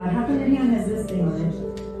hand has this thing on it.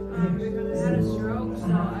 I had a stroke, so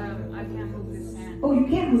I can't move this hand. Oh, you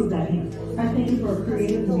can't move that hand. I thank you for a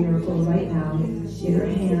creative miracle right now. In her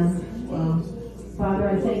hand. Wow. Father,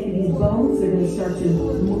 I thank you. These bones are going to start to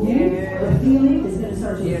move. The feeling is going to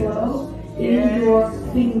start to flow in your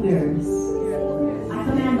fingers. I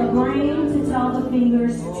command the brain to tell the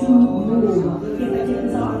fingers to move. Can I take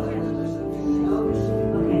this off? Okay.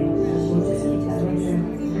 We'll just keep that right there.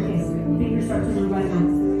 Okay. Fingers start to move right now.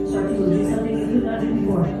 Start to move. Do something you could not do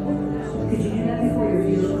before. Could you do that before?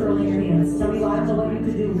 You're curling your hands. Tell me what you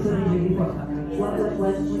could do couldn't do before. What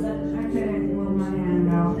was that? I couldn't move my hand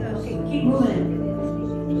now. Okay, keep moving it.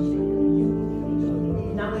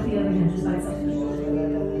 Not with the other hand, just by itself.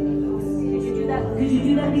 Could you do that? Could you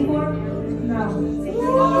do that before? No.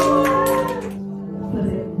 With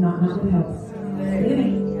it, not with help.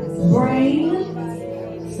 Living. Brain,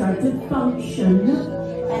 start to function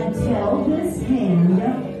and tell this hand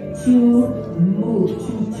to move,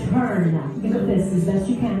 to turn. Give a fist as best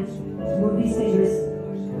you can. Move these fingers.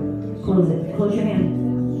 Close it. Close your hand.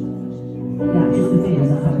 Yeah, just the fingers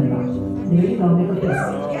I'm talking about. There you go. Make a fist.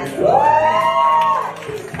 Yes.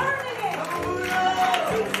 She's turning it.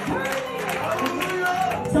 She's turning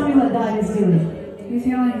it. Tell me what God is doing. He's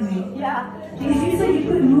healing me. Yeah. Because you said you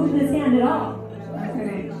couldn't move this hand at all. I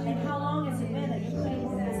couldn't. And how long has it been that you couldn't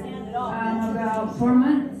move this hand at all? About 4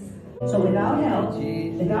 months. So without help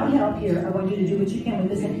here, I want you to do what you can with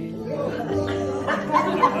this hand.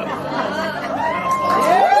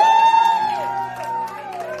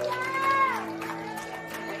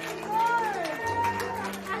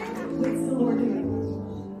 What's the Lord doing?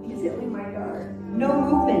 He's healing my daughter. No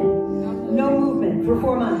movement. No movement for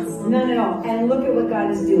 4 months. None at all. And look at what God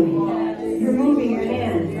is doing. You're moving your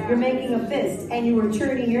hand. You're making a fist. And you were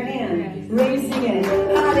turning your hand. Raising it.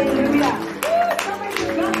 Hallelujah.